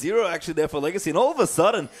 towers to 0 actually there for Legacy. And all of a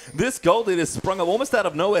sudden, this gold lead has sprung up almost out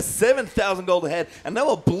of nowhere. 7,000 gold ahead. And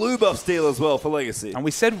now a blue buff steal as well for Legacy. And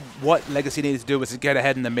we said what Legacy needed to do was to get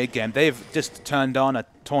ahead in the mid game. They've just turned on a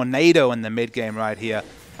tornado in the mid game right here.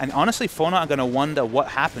 And honestly, 4Not are going to wonder what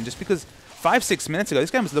happened, just because 5-6 minutes ago, this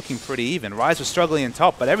game was looking pretty even. Rise was struggling in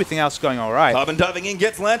top, but everything else going all right. Carbon diving in,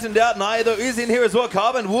 gets lanterned out. Naya, though, is in here as well.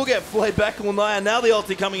 Carbon will get flayed back on Naya. Now the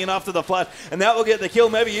ulti coming in after the flash, and that will get the kill.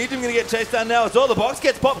 Maybe Ejim going to get chased down now as well. The box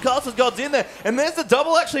gets popped. Carlos's God's in there, and there's the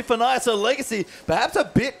double actually for Naya. So Legacy, perhaps a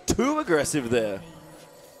bit too aggressive there.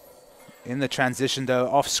 In the transition, though,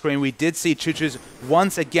 off screen, we did see Chuchu's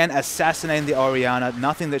once again assassinating the Orianna.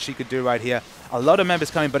 Nothing that she could do right here. A lot of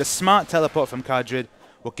members coming, but a smart teleport from Kadrid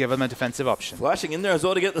will give them a defensive option. Flashing in there as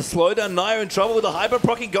well to get the slowdown. Naya in trouble with the hyper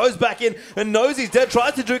proc. He goes back in and knows he's dead.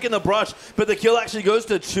 Tries to juke in the brush, but the kill actually goes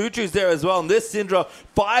to Chuchu's there as well. And this Syndra,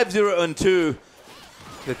 5-0-2.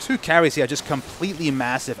 The two carries here are just completely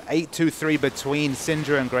massive. 8-2-3 between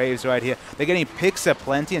Syndra and Graves right here. They're getting picks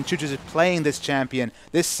aplenty, and Chuchu's is playing this champion,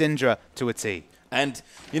 this Syndra, to a T. And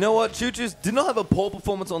you know what? Chuchu's did not have a poor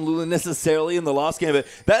performance on Lulu necessarily in the last game, but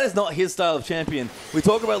that is not his style of champion. We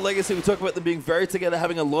talk about Legacy, we talk about them being very together,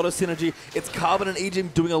 having a lot of synergy. It's Carbon and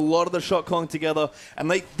eGym doing a lot of the shot calling together,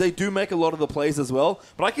 and they do make a lot of the plays as well.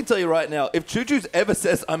 But I can tell you right now, if Chuchu's ever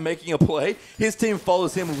says, I'm making a play, his team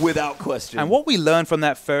follows him without question. And what we learned from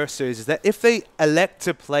that first series is that if they elect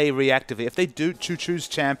to play reactively, if they do choose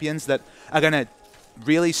champions that are going to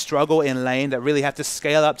really struggle in lane, that really have to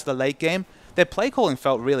scale up to the late game, their play calling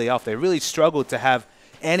felt really off. They really struggled to have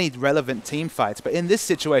any relevant team fights. But in this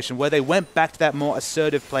situation, where they went back to that more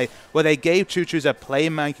assertive play, where they gave Chuchu's a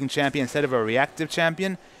playmaking champion instead of a reactive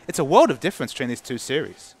champion, it's a world of difference between these two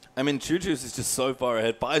series. I mean, Chuchu's is just so far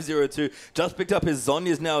ahead. 5-0-2. Just picked up his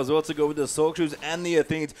Zhonya's now as well to go with the Sorkshoes and the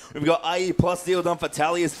Athenes. We've got IE plus deal done for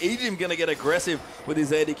Talius. eGym going to get aggressive with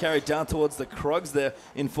his AD carry down towards the Krugs there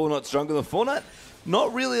in 4Not Stronger than 4Not.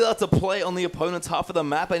 Not really allowed to play on the opponent's half of the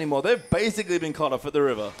map anymore. They've basically been caught off at the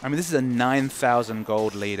river. I mean, this is a 9,000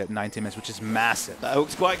 gold lead at 90 minutes, which is massive. That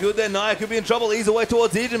hook's quite good there. Naya could be in trouble. Ease away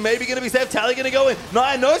towards eGym. Maybe going to be safe. Tally going to go in.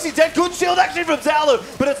 Naya knows he's dead. Good shield actually from Talu,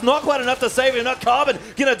 but it's not quite enough to save him. Not Carbon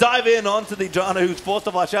going to dive in onto the Janna, who's forced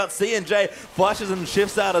to flash out. CNJ flashes and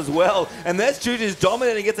shifts out as well. And there's Chuchu's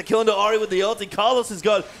dominating. Gets a kill into Ori with the ulti. Carlos is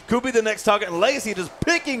gone. Could be the next target. And Legacy just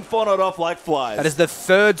picking 4Not off like flies. That is the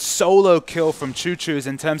third solo kill from Chuchu's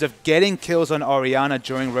in terms of getting kills on Orianna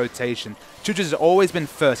during rotation. Chuchu's has always been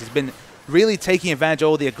first. He's been really taking advantage of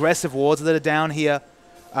all the aggressive wards that are down here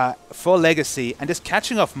for Legacy and just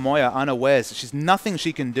catching off Moya unawares. She's nothing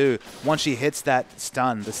she can do once she hits that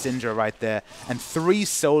stun, the Syndra right there. And 3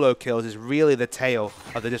 solo kills is really the tale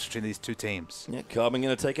of the difference between these two teams. Yeah, Carbon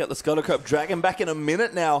going to take out the Scuttlecup Dragon back in a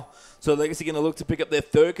minute now. So Legacy going to look to pick up their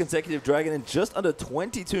 3rd consecutive Dragon in just under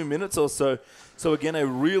 22 minutes or so. So again, a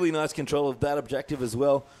really nice control of that objective as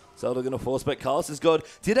well. Zelda going to force back. Carlos is God.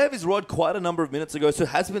 Did have his rod quite a number of minutes ago, so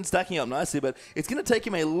has been stacking up nicely, but it's going to take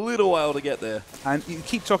him a little while to get there. And you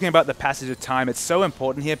keep talking about the passage of time. It's so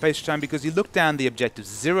important here, passage of time, because you look down the objectives.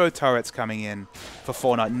 0 turrets coming in for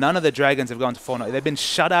 4Not. None of the Dragons have gone to 4Not. They've been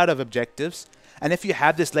shut out of objectives. And if you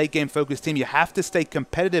have this late game focused team, you have to stay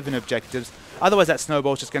competitive in objectives. Otherwise, that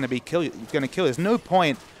snowball's just going to be kill. It's going to kill. There's no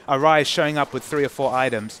point Arise showing up with 3 or 4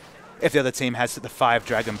 items if the other team has the 5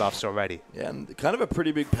 dragon buffs already. Yeah, and kind of a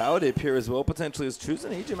pretty big power dip here as well, potentially, as Choose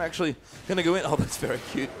and eGym actually going to go in. Oh, that's very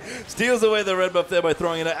cute. Steals away the red buff there by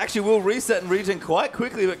throwing it out. Actually will reset and regen quite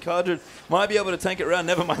quickly, but Kadrid might be able to tank it around.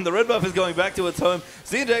 Never mind, the red buff is going back to its home.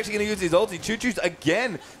 CNJ actually going to use his ulti. Chuchu's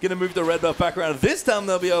again going to move the red buff back around. This time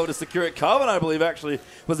they'll be able to secure it. Carbon, I believe, actually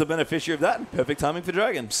was the beneficiary of that. Perfect timing for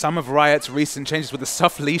Dragon. Some of Riot's recent changes with the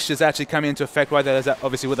soft leash is actually coming into effect. Right there's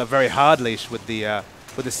obviously with a very hard leash with the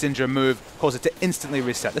Syndra move, cause it to instantly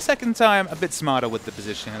reset. The second time, a bit smarter with the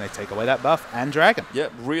positioning, and they take away that buff and Dragon.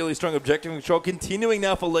 Yep, really strong objective control. Continuing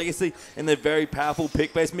now for Legacy in their very powerful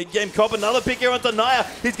pick-based mid-game comp. Another pick here onto Naya.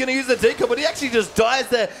 He's going to use the decoy, but he actually just dies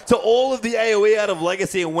there to all of the AoE out of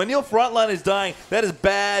Legacy. And when your front line is dying, that is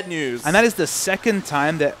bad news. And that is the second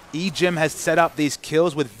time that eGym has set up these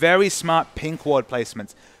kills with very smart pink ward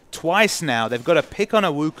placements. Twice now, they've got a pick on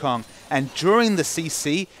a Wukong, and during the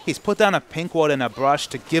CC, he's put down a pink ward and a brush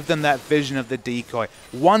to give them that vision of the decoy.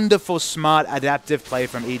 Wonderful, smart, adaptive play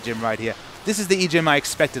from eGym right here. This is the eGym I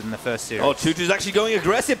expected in the first series. Oh, Chuchu's actually going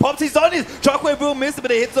aggressive. Pops his on his Shockwave will miss it, but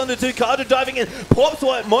it hits onto 2. Kadrid diving in. Pops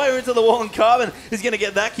Moya into the wall, and Carbon is going to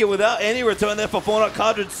get that kill without any return there for 4Not.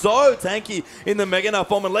 Kadrid so tanky in the Mega Knight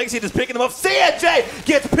form, and Legacy just picking them off. CNJ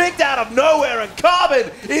gets picked out of nowhere, and Carbon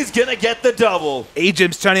is going to get the double.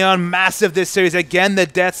 eGym's turning on massive this series. Again, the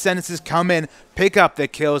death sentences come in. Pick up the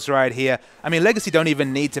kills right here. I mean, Legacy don't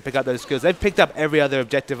even need to pick up those kills. They've picked up every other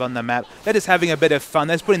objective on the map. They're just having a bit of fun.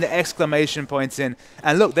 They're just putting the exclamation points in.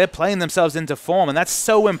 And look, they're playing themselves into form, and that's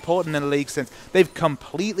so important in the league since they've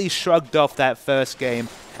completely shrugged off that first game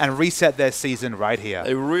and reset their season right here.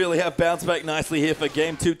 They really have bounced back nicely here for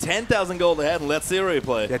Game 2. 10,000 gold ahead, and let's see a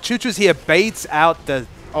replay. Yeah, Chuchu's here baits out the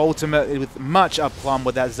ultimate with much aplomb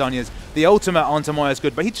with that Zhonya's. The ultimate onto Moya is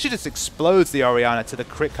good, but she just explodes the Orianna to the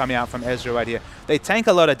crit coming out from Ezreal right here. They tank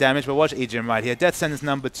a lot of damage, but watch Ejim right here. Death sentence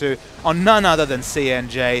number 2 on none other than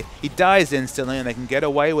CNJ. He dies instantly, and they can get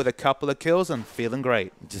away with a couple of kills and feeling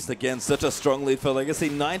great. Just again, such a strong lead for Legacy.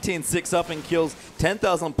 19-6 up in kills,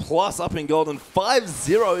 10,000 plus up in gold, and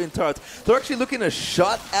 5-0 in turrets. They're actually looking to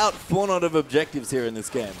shut out 4Not of objectives here in this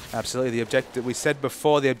game. Absolutely. The objective, we said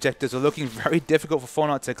before, the objectives are looking very difficult for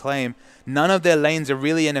 4Not to claim. None of their lanes are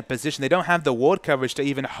really in a position. They don't have the ward coverage to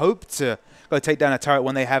even hope to go take down a turret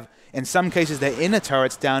when they have, in some cases, their inner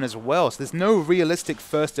turrets down as well. So there's no realistic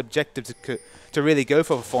first objective to really go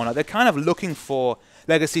for 4Not. They're kind of looking for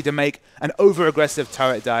Legacy to make an over-aggressive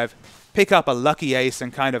turret dive, pick up a lucky ace,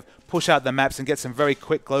 and kind of push out the maps and get some very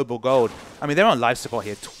quick global gold. I mean, they're on life support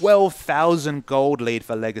here. 12,000 gold lead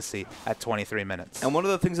for Legacy at 23 minutes. And one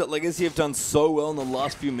of the things that Legacy have done so well in the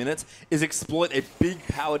last few minutes is exploit a big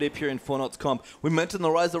power dip here in 4Not's comp. We mentioned the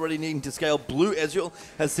Rise already needing to scale. Blue Ezreal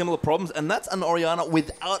has similar problems, and that's an Orianna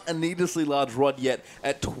without a needlessly large rod yet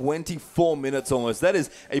at 24 minutes almost. That is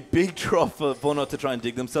a big drop for 4Not to try and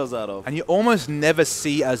dig themselves out of. And you almost never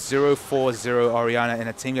see a 0-4-0 Orianna in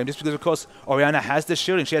a team game, just because, of course, Orianna has the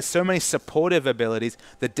shielding. She has so many supportive abilities.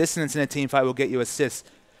 The dissonance in a team fight will get you assists.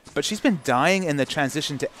 But she's been dying in the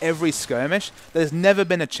transition to every skirmish. There's never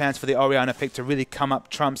been a chance for the Orianna pick to really come up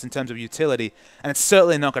trumps in terms of utility, and it's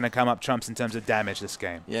certainly not going to come up trumps in terms of damage this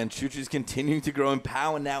game. Yeah, and Chuchu's continuing to grow in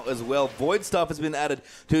power now as well. Void Staff has been added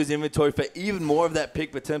to his inventory for even more of that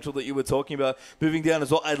pick potential that you were talking about moving down as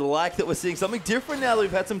well. I like that we're seeing something different now that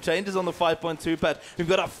we've had some changes on the 5.2 patch. We've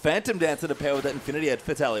got a Phantom Dancer to pair with that Infinity Edge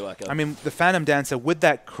for Tallywacker. I mean, the Phantom Dancer with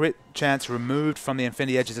that crit chance removed from the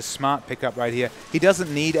Infinity Edge is a smart pickup right here. He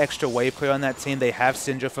doesn't need extra wave clear on that team. They have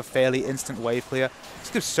Syndra for fairly instant wave clear. This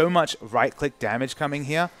gives so much right-click damage coming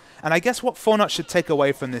here. And I guess what 4Not should take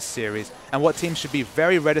away from this series, and what teams should be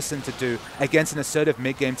very reticent to do against an assertive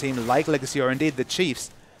mid-game team like Legacy or indeed the Chiefs,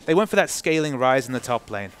 they went for that scaling Rise in the top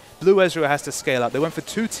lane. Blue Ezreal has to scale up. They went for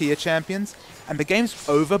 2 tier champions, and the game's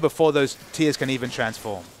over before those tiers can even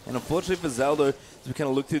transform. And unfortunately for Zaldo, as we kind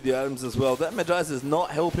of look through the items as well, that Magi's is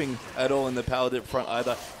not helping at all in the power dip front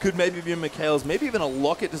either. Could maybe be Mikhail's, maybe even a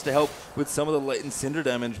Locket just to help with some of the latent Syndra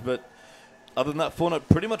damage, but other than that, 4Not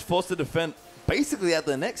pretty much forced to defend basically at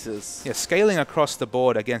the Nexus. Yeah, scaling across the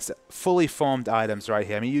board against fully formed items right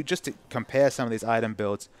here. I mean, you just to compare some of these item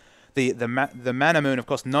builds. The Mana Moon, of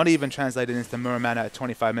course, not even translated into the Muramana at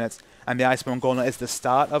 25 minutes, and the Iceborne Gauntlet is the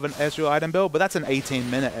start of an Ezreal item build, but that's an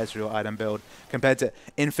 18-minute Ezreal item build compared to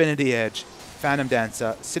Infinity Edge, Phantom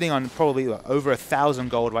Dancer, sitting on probably over 1,000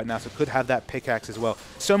 gold right now, so could have that pickaxe as well.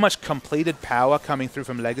 So much completed power coming through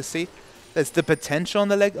from Legacy. There's the potential on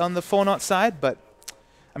the 4Not side, but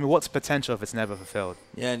I mean, what's potential if it's never fulfilled?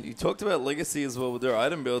 Yeah, and you talked about Legacy as well with their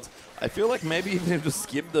item builds. I feel like maybe even if you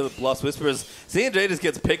skip the Blast Whisperers, CNJ just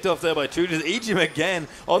gets picked off there by Chuchus. Ejim again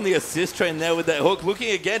on the assist train there with that hook.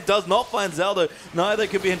 Looking again, does not find Zaldo. Neither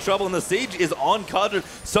could be in trouble, and the Siege is on Cardred.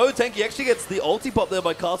 So tanky, actually gets the ulti pop there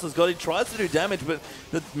by Castle's God. He tries to do damage, but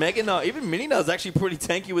the Mega Gnar, even Mini Gnar is actually pretty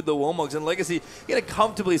tanky with the Warmogs, and Legacy going to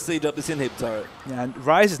comfortably siege up this inhib turret. Yeah, and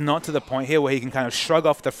Rise is not to the point here where he can kind of shrug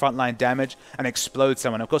off the frontline damage and explode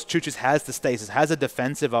someone. Of course, Chuchus has the stasis, has a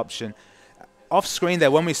defensive option. Off screen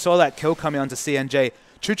there, when we saw that kill coming onto CNJ,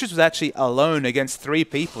 Chuchus was actually alone against 3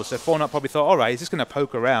 people, so 4Not probably thought, all right, he's just going to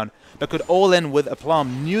poke around, but could all in with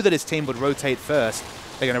Aplomb, knew that his team would rotate first.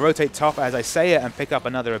 They're going to rotate top, as I say it, and pick up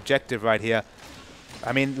another objective right here.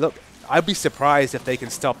 I mean, look, I'd be surprised if they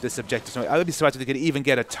can stop this objective. I would be surprised if they could even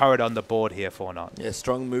get a turret on the board here, 4Not. Yeah,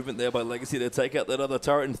 strong movement there by Legacy to take out that other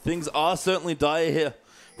turret, and things are certainly dire here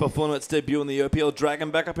for 4Not's debut in the OPL. Dragon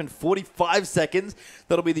back up in 45 seconds.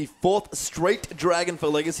 That'll be the 4th straight Dragon for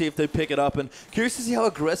Legacy if they pick it up. And curious to see how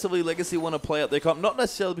aggressively Legacy want to play out their comp. Not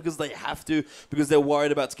necessarily because they have to, because they're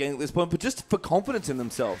worried about scaling at this point, but just for confidence in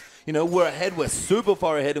themselves. You know, we're ahead, we're super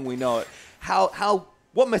far ahead, and we know it.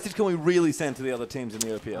 What message can we really send to the other teams in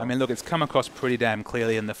the OPL? I mean, look, it's come across pretty damn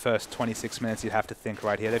clearly in the first 26 minutes, you'd have to think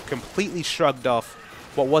right here. They've completely shrugged off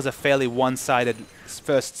what was a fairly one-sided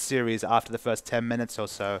first series after the first 10 minutes or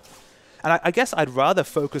so. And I guess I'd rather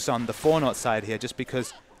focus on the 4Not side here, just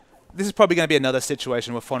because this is probably going to be another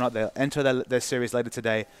situation where 4Not, they'll enter their series later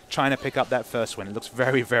today trying to pick up that first win. It looks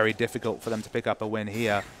very, very difficult for them to pick up a win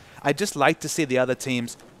here. I'd just like to see the other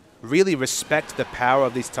teams really respect the power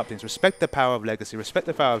of these top teams, respect the power of Legacy, respect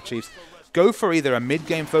the power of Chiefs, go for either a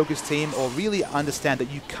mid-game focused team or really understand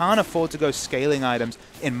that you can't afford to go scaling items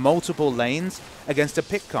in multiple lanes against a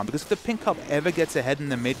pick comp. Because if the pick comp ever gets ahead in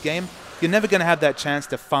the mid-game, you're never going to have that chance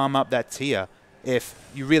to farm up that tier if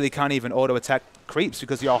you really can't even auto-attack creeps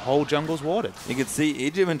because your whole jungle's warded. You can see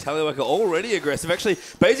Egypt and Tallywacker already aggressive. Actually,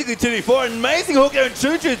 basically 2v4. An amazing hook there, and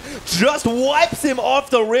Choo-Choo just wipes him off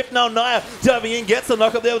the Rift. Now Naya diving in, gets the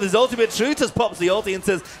knock up there with his ultimate. Choo just pops the ulti and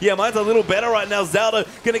says, yeah, mine's a little better right now. Zaldo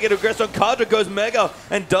going to get aggressive on Kadra, goes mega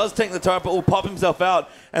and does tank the turret, but will pop himself out.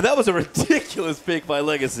 And that was a ridiculous pick by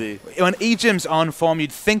Legacy. When Ejim's on form,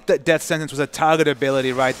 you'd think that Death Sentence was a target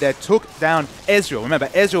ability right there. Took down Ezreal. Remember,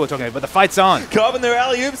 Ezreal we're talking about, but the fight's on. Carbon their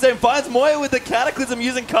alley-oops and finds Moya with the Cataclysm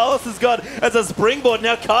using Carlos's God as a springboard.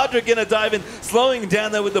 Now Kadra going to dive in, slowing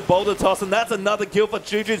down there with the boulder toss, and that's another kill for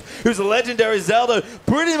Choo-Choo's, who's a legendary. Zaldo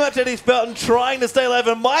pretty much at his belt and trying to stay alive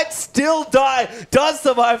and might still die. Does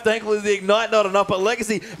survive, thankfully. The Ignite not enough, but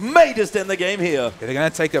Legacy may just end the game here. Yeah, they're going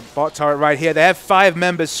to take a bot turret right here. They have 5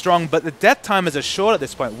 members strong, but the death timers are short at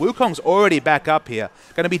this point. Wukong's already back up here.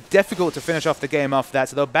 Going to be difficult to finish off the game off that,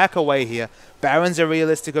 so they'll back away here. Baron's a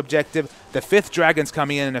realistic objective. The 5th Dragon's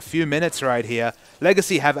coming in a few minutes right here.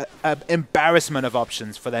 Legacy have an embarrassment of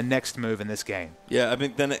options for their next move in this game. Yeah, I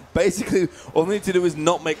mean, then basically all they need to do is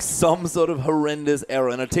not make some sort of horrendous error.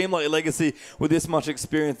 And a team like Legacy with this much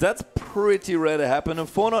experience, that's pretty rare to happen. And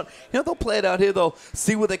 4Not, they'll play it out here. They'll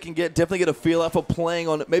see what they can get, definitely get a feel out for playing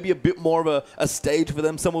on maybe a bit more of a stage for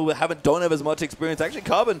them. Someone who don't have as much experience. Actually,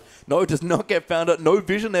 Carbon, no, does not get found out. No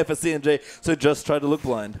vision there for CNJ, so just try to look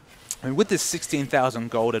blind. I mean, with this 16,000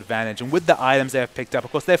 gold advantage and with the items they have picked up,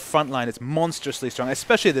 of course, their front line is monstrously strong,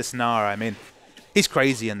 especially this Nara. I mean, he's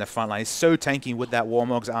crazy in the front line. He's so tanky with that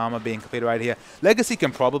Warmog's armor being completed right here. Legacy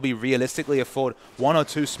can probably realistically afford 1 or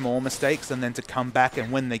 2 small mistakes and then to come back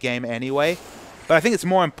and win the game anyway. But I think it's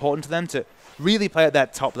more important to them to really play at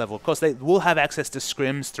that top level. Of course, they will have access to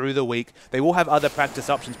scrims through the week. They will have other practice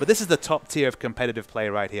options, but this is the top tier of competitive play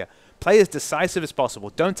right here. Play as decisive as possible.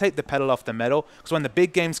 Don't take the pedal off the metal, because when the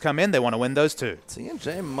big games come in, they want to win those too.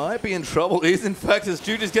 CNJ might be in trouble. He's in fact, as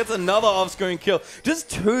Stu just gets another off-screen kill. Just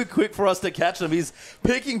too quick for us to catch him. He's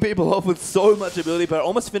picking people off with so much ability, but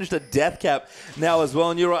almost finished a death cap now as well.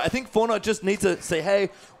 And you're right. I think 4Not just needs to say, hey,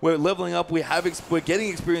 we're leveling up. We're getting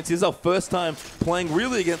experience. This is our first time playing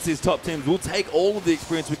really against these top teams. We'll take all of the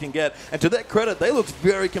experience we can get. And to their credit, they looked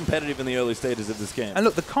very competitive in the early stages of this game. And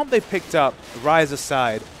look, the comp they picked up, Rise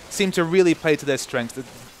aside, seemed to really play to their strengths.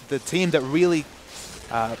 The team that really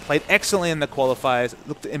played excellently in the qualifiers,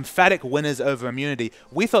 looked emphatic winners over Immunity.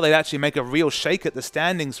 We thought they'd actually make a real shake at the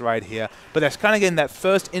standings right here, but they're kind of getting that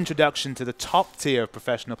first introduction to the top tier of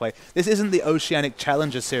professional play. This isn't the Oceanic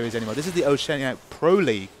Challenger Series anymore. This is the Oceanic Pro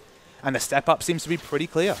League, and the step up seems to be pretty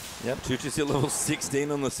clear. Yep, Choo-Choo's at level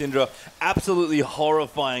 16 on the Syndra. Absolutely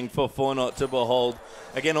horrifying for 4Not to behold.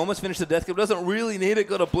 Again, almost finished the death cap. Doesn't really need it.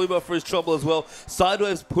 Got a blue buff for his trouble as well.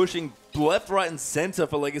 Sideways pushing left, right, and center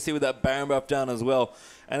for Legacy with that Baron buff down as well.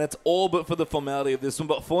 And it's all but for the formality of this one.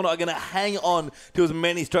 But 4Not are going to hang on to as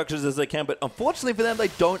many structures as they can. But unfortunately for them, they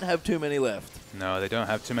don't have too many left. No, they don't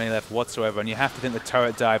have too many left whatsoever. And you have to think the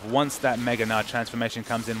turret dive, once that Mega Nard transformation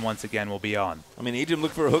comes in once again, will be on. I mean, Egypt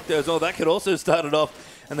looked for a hook there as well. That could also start it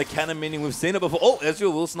off. And the cannon minion, we've seen it before. Oh,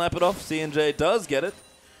 Ezreal will snipe it off. CNJ does get it.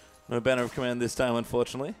 No Banner of Command this time,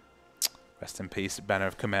 unfortunately. Rest in peace, Banner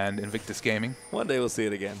of Command, Invictus Gaming. One day we'll see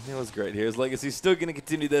it again. It was great here. His Legacy's still going to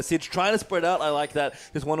continue their siege, trying to spread out. I like that.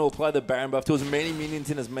 Just want to apply the Baron buff to as many minions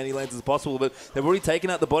in as many lanes as possible, but they've already taken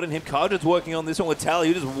out the bot in him. Kardra's working on this one with Tally,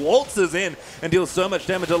 who just waltzes in and deals so much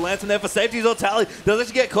damage. A Lantern there for safety as well. Tally does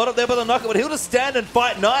actually get caught up there by the knockup, but he'll just stand and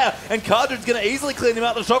fight Naya, and Kardra's going to easily clean him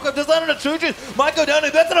out. The shotgun just landed on Choo-Choo. Might go down,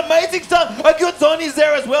 and that's an amazing stun. A good Zonya's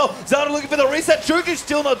there as well. Zelda looking for the reset. Choo-Choo's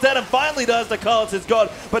still not dead, and finally does the Carlos his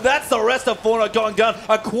god, but that's the rest of 4Not going down.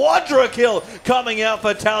 A quadra kill coming out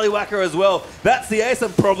for Tallywacker as well. That's the ace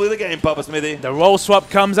and probably the game, Papa Smithy. The roll swap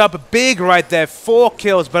comes up big right there. 4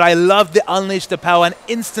 kills, but I love the Unleash the Power and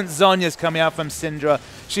instant Zonya's coming out from Syndra.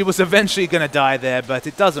 She was eventually going to die there, but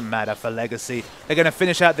it doesn't matter for Legacy. They're going to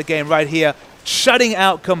finish out the game right here, shutting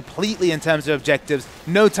out completely in terms of objectives.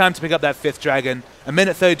 No time to pick up that 5th dragon. A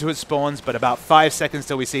minute 32 it spawns, but about 5 seconds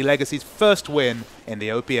till we see Legacy's first win in the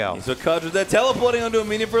OPL. So Kadra, they're teleporting onto a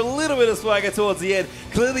minion for a little bit of swagger towards the end.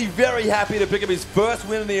 Clearly very happy to pick up his first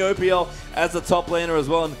win in the OPL as the top laner as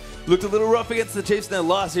well. And looked a little rough against the Chiefs in their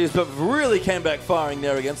last series, but really came back firing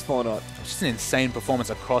there against 4Not. Just an insane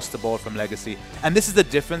performance across the board from Legacy. And this is the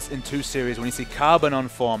difference in 2 series. When you see Carbon on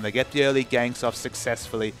form, they get the early ganks off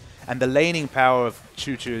successfully, and the laning power of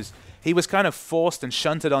Choo-Choo's, he was kind of forced and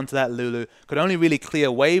shunted onto that Lulu, could only really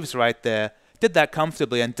clear waves right there, did that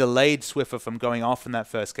comfortably and delayed Swiffer from going off in that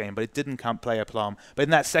first game, but it didn't play a plum. But in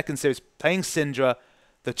that second series, playing Syndra,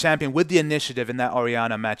 the champion with the initiative in that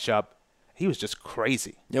Orianna matchup, he was just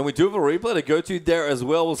crazy. Yeah, we do have a replay to go to there as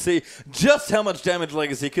well. We'll see just how much damage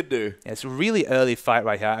Legacy could do. Yeah, it's a really early fight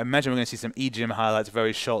right here. I imagine we're going to see some eGym highlights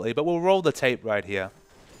very shortly, but we'll roll the tape right here.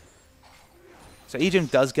 So eGym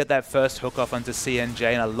does get that first hook off onto CNJ,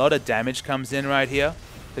 and a lot of damage comes in right here.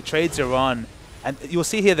 The trades are on, and you'll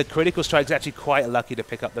see here the critical strike is actually quite lucky to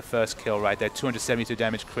pick up the first kill right there. 272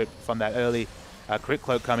 damage crit from that early crit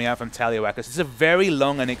cloak coming out from Tallywhackers. It's a very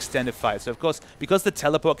long and extended fight. So, of course, because the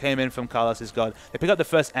teleport came in from Carlos's God, they pick up the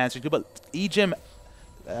first answer, but eGym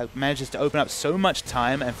manages to open up so much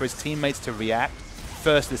time and for his teammates to react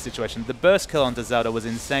first to this situation. The burst kill on Zelda was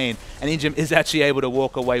insane, and eGym is actually able to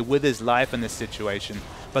walk away with his life in this situation.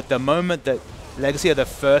 But the moment that Legacy are the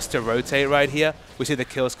first to rotate right here, we see the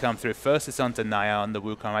kills come through. First it's onto Naya on the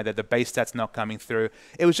Wukong right there, the base stats not coming through.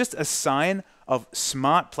 It was just a sign of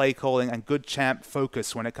smart play calling and good champ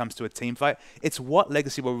focus when it comes to a team fight. It's what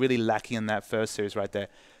Legacy were really lacking in that first series right there.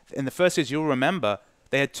 In the first series, you'll remember,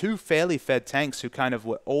 they had two fairly fed tanks who kind of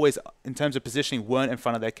were always, in terms of positioning, weren't in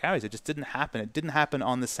front of their carries. It just didn't happen. It didn't happen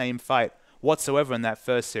on the same fight whatsoever in that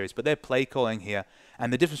first series. But they're play calling here.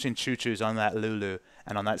 And the difference between Choo-Choo's on that Lulu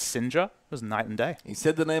and on that Syndra was night and day. He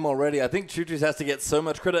said the name already. I think Choo-Choo's has to get so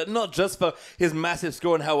much credit, not just for his massive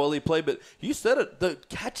score and how well he played, but you said it, the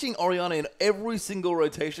catching Orianna in every single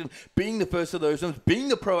rotation, being the first of those zones, being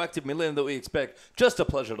the proactive mid laner that we expect, just a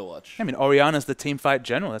pleasure to watch. I mean, Orianna's the team fight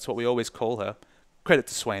general. That's what we always call her. Credit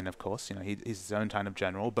to Swain, of course. You know, he's his own kind of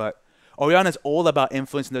general, but Orianna's all about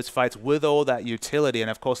influencing those fights with all that utility and,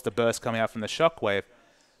 of course, the burst coming out from the Shockwave.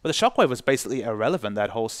 But the Shockwave was basically irrelevant that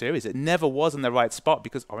whole series. It never was in the right spot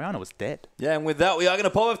because Orianna was dead. Yeah, and with that, we are going to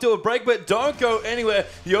pop up to a break, but don't go anywhere.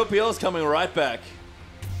 The OPL is coming right back.